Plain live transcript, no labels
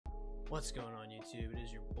What's going on YouTube? It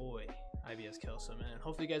is your boy IBS Kelso, man.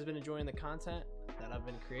 Hopefully you guys have been enjoying the content that I've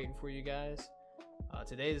been creating for you guys.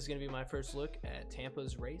 Today this is going to be my first look at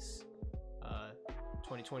Tampa's race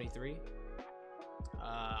 2023.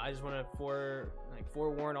 I just want to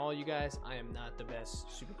forewarn all you guys, I am not the best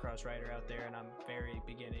Supercross rider out there, and I'm very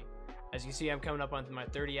beginning. As you can see, I'm coming up on my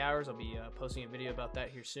 30 hours. I'll be posting a video about that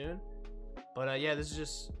here soon. But yeah, this is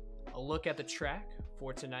just a look at the track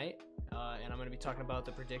for tonight. And I'm going to be talking about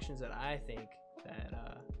the predictions that I think that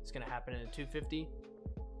is going to happen in the 250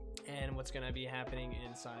 and what's going to be happening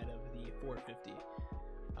inside of the 450.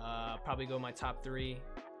 Probably go my top 3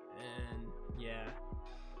 and yeah,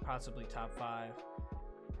 possibly top 5.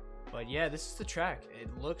 But yeah, this is the track. It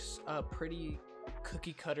looks a pretty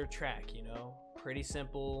cookie cutter track, you know, pretty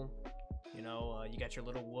simple. You know, you got your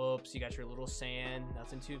little whoops, you got your little sand,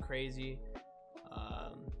 nothing too crazy.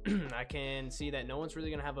 I can see that no one's really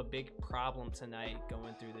gonna have a big problem tonight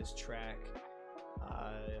going through this track.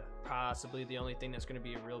 Possibly the only thing that's gonna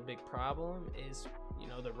be a real big problem is, you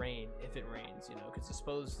know, the rain, if it rains, you know, because it's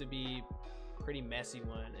supposed to be a pretty messy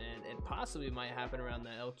one, and it possibly might happen around the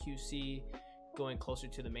LQC going closer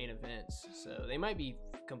to the main events. So they might be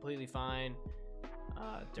completely fine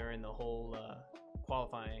during the whole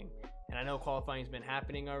qualifying. And I know qualifying's been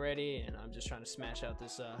happening already, and I'm just trying to smash out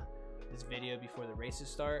this this video before the races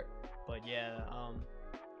start. But yeah,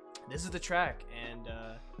 this is the track, and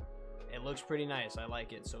it looks pretty nice. I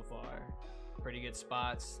like it so far. Pretty good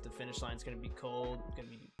spots. The finish line's gonna be cold, gonna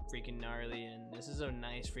be freaking gnarly, and this is a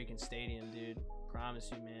nice freaking stadium, dude.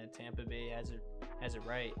 Promise you, man. Tampa Bay has it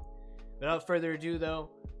right. Without further ado, though,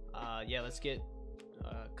 yeah, let's get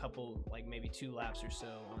a couple, like maybe 2 laps or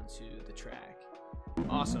so onto the track.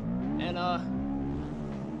 Awesome. And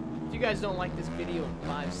if you guys don't like this video in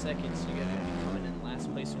 5 seconds, you guys are gonna be coming in last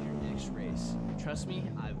place in your next race. Trust me,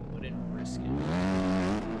 I wouldn't risk it.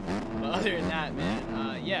 But other than that,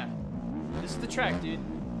 man, yeah, this is the track, dude.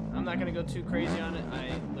 I'm not gonna go too crazy on it.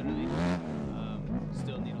 I literally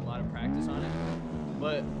still need a lot of practice on it.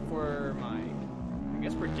 But for my, I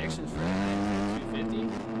guess, predictions for tonight,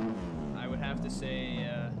 250, I would have to say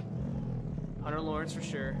Hunter Lawrence for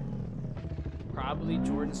sure. Probably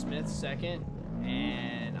Jordan Smith second,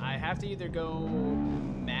 and I have to either go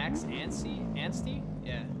Max Anstey,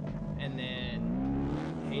 yeah, and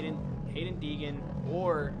then Hayden Deegan,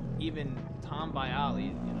 or even Tom Bialy,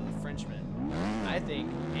 you know, the Frenchman. I think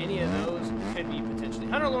any of those could be potentially.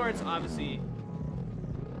 Hunter Lawrence, obviously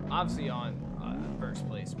on first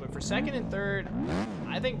place, but for second and third,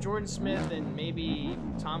 I think Jordan Smith and maybe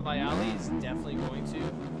Tom Bialy is definitely going to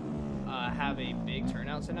have a big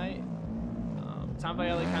turnout tonight. Tom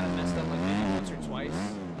Bialy kind of messed up like maybe once or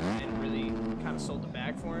twice and really kind of sold the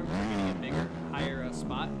bag for him for getting a bigger, higher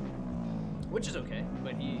spot, which is okay,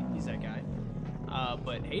 but he's that guy.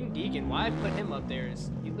 But Hayden Deegan, why I put him up there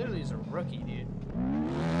is he literally is a rookie, dude.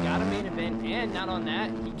 Got a main event, and not on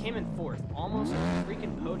that, he came in 4th, almost a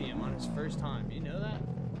freaking podium on his first time. You know that?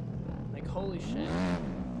 Like, holy shit.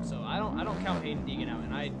 So I don't count Hayden Deegan out,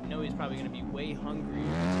 and I know he's probably going to be way hungrier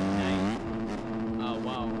tonight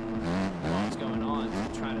while it's going on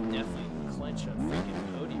to try to definitely clinch a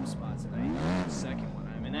freaking podium spot tonight. The second one.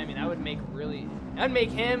 I mean that would make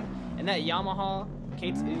him and that Yamaha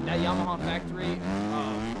factory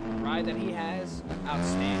ride that he has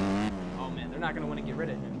outstanding. Oh man, they're not going to want to get rid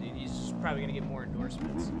of him, dude. He's just probably going to get more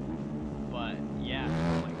endorsements. But yeah,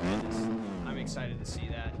 oh my goodness, I'm excited to see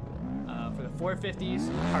that. For the 450s,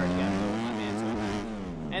 I already got to go with my man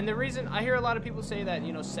Tony. And the reason I hear a lot of people say that,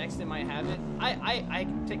 you know, Sexton might have it, I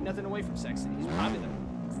take nothing away from Sexton. He's probably the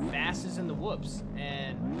fastest in the whoops,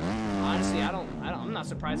 and honestly, I'm not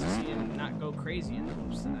surprised to see him not go crazy in the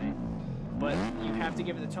whoops tonight. But you have to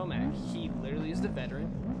give it to Tomac. He literally is the veteran.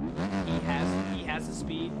 He has the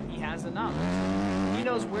speed. He has the knowledge. He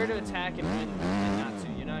knows where to attack and when and not to.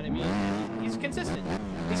 You know what I mean? And he's consistent.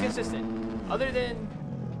 He's consistent. Other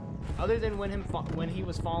than when he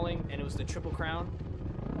was falling and it was the Triple Crown.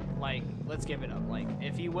 Like, let's give it up. Like,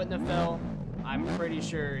 if he wouldn't have fell, I'm pretty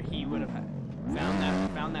sure he would have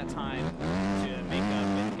found that time to make up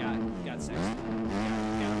and got Sexton.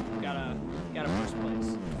 Got a first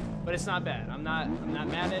place. But it's not bad. I'm not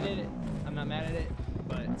mad at it. I'm not mad at it.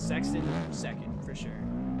 But Sexton second for sure.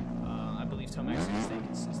 I believe Tomac's gonna stay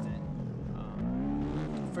consistent.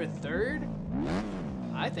 For third,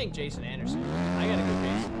 I think Jason Anderson. I gotta go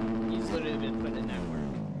Jason. He's literally been putting in that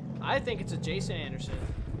work. I think it's a Jason Anderson.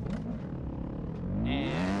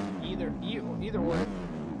 And either or,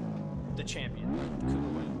 the champion, Cooper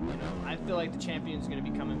Webb. You know, I feel like the champion's going to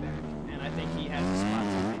be coming back, and I think he has a spot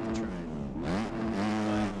to make the try.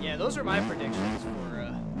 But yeah, those are my predictions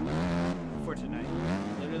for tonight.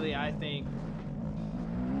 Literally, I I think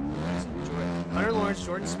Hunter Lawrence,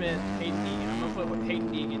 Jordan Smith, Peyton Deegan. I'm gonna put Peyton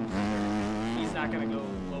Deegan third. He's not gonna go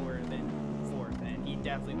lower than fourth, and he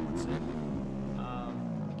definitely wants it.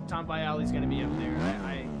 Tom Vialli's gonna be up there.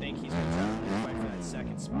 I think he's gonna try to fight for that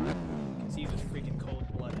second spot because he was freaking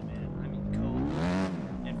cold-blooded, man. I mean, cold.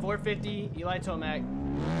 And 450, Eli Tomac,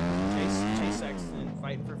 Chase Sexton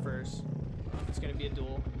fighting for first. It's gonna be a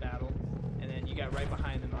dual battle, and then you got right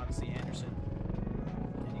behind them, obviously Anderson.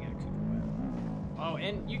 Oh,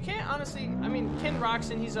 and you can't honestly. I mean, Ken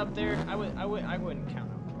Roxon, he's up there. I wouldn't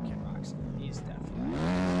count out Ken Roxon. He's definitely.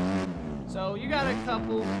 So you got a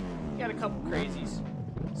couple crazies.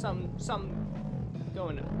 Something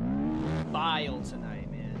going vile tonight,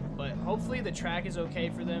 man. But hopefully the track is okay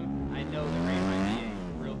for them. I know the rain might be a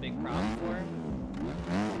real big problem for him.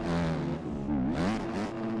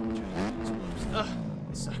 Ugh,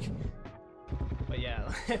 they suck. But yeah,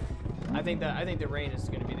 I think the rain is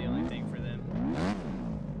going to be the only thing for them.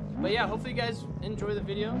 But yeah, hopefully you guys enjoy the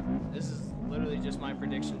video. This is literally just my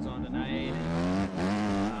predictions on tonight.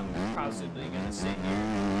 And I'm probably going to sit here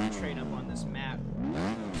and train up on this map.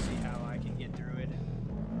 See how I can get through it.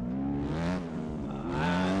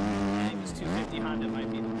 I think this 250 Honda might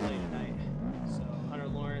be the play tonight. So Hunter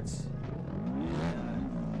Lawrence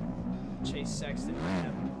and Chase Sexton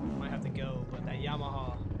might have to go. But that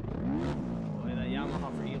Yamaha, boy, that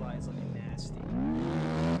Yamaha for Eli is looking nasty.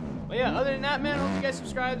 But yeah, other than that, man, I hope you guys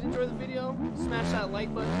subscribed, enjoy the video, smash that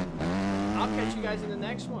like button. I'll catch you guys in the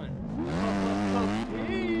next one.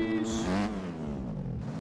 Peace.